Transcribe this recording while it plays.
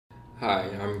Hi,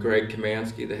 I'm Greg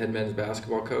Kamansky, the head men's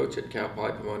basketball coach at Cal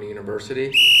Poly Pomona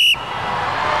University. Since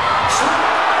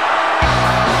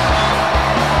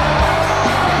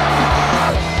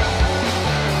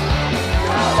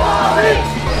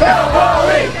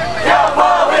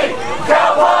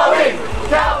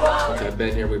I've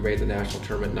been here, we've made the national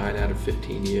tournament 9 out of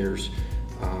 15 years.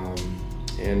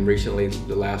 And recently,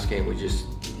 the last game,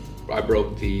 I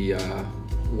broke the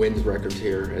wins records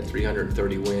here at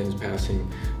 330 wins, passing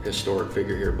historic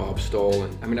figure here, Bob Stoll.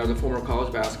 And I mean, I was a former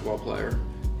college basketball player,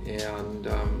 and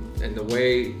the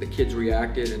way the kids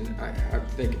reacted, and I'm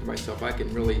thinking to myself, I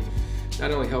can really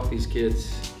not only help these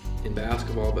kids in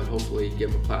basketball, but hopefully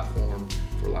give them a platform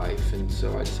for life. And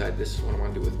so I decided this is what I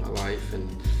want to do with my life, and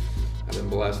I've been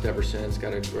blessed ever since.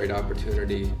 Got a great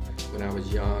opportunity when I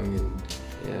was young,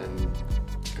 and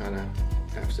kind of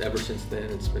ever since then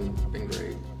it's been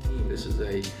great. This is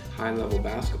a high-level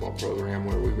basketball program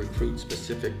where we recruit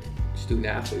specific student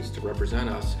athletes to represent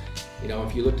us. You know,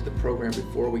 if you looked at the program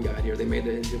before we got here, they made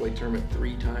the NCAA tournament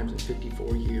 3 times in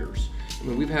 54 years. I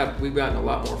mean, we've gotten a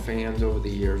lot more fans over the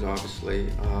years, obviously.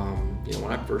 You know,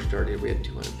 when I first started, we had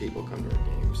 200 people come to our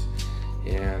games,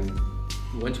 and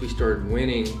once we started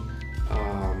winning,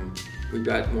 we've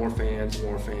got more fans,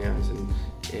 and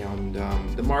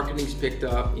the marketing's picked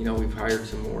up. You know, we've hired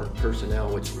some more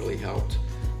personnel, which really helped.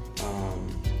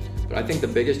 But I think the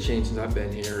biggest change since I've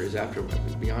been here is after,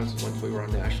 to be honest, once we were on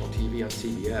national TV on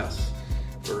CBS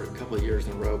for a couple of years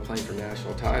in a row, playing for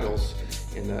national titles,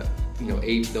 and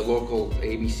the local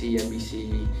ABC,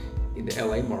 NBC in the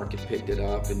LA market picked it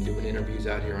up and doing interviews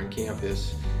out here on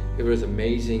campus. It was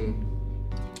amazing.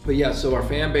 But yeah, so our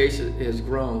fan base has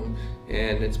grown,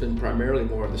 and it's been primarily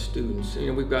more of the students. You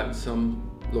know, we've gotten some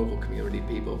local community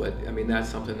people, but I mean, that's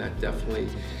something that definitely,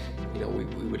 you know, we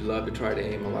would love to try to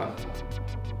aim a lot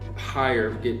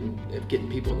higher, getting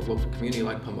people in the local community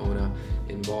like Pomona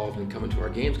involved and coming to our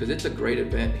games, because it's a great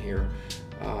event here.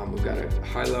 We've got a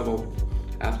high-level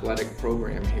athletic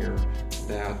program here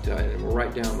that, and we're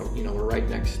right down, you know, we're right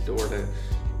next door to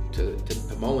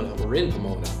Pomona. We're in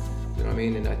Pomona, you know what I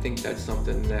mean? And I think that's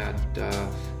something that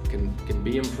can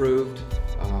be improved.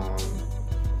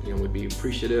 You know, we'd be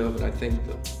appreciative, and I think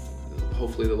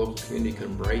hopefully the local community can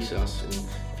embrace us and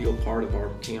feel part of our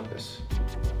campus.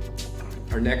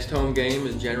 Our next home game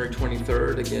is January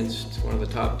 23rd against one of the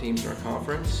top teams in our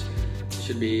conference. It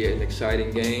should be an exciting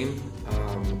game.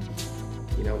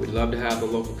 You know, we'd love to have the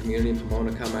local community in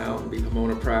Pomona come out and be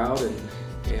Pomona proud, and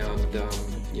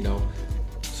you know,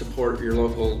 support your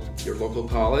local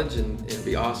college, and it'd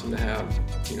be awesome to have,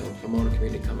 you know, Pomona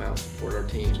community come out and support our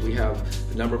teams. We have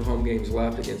a number of home games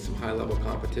left against some high-level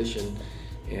competition,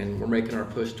 and we're making our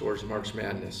push towards March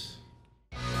Madness.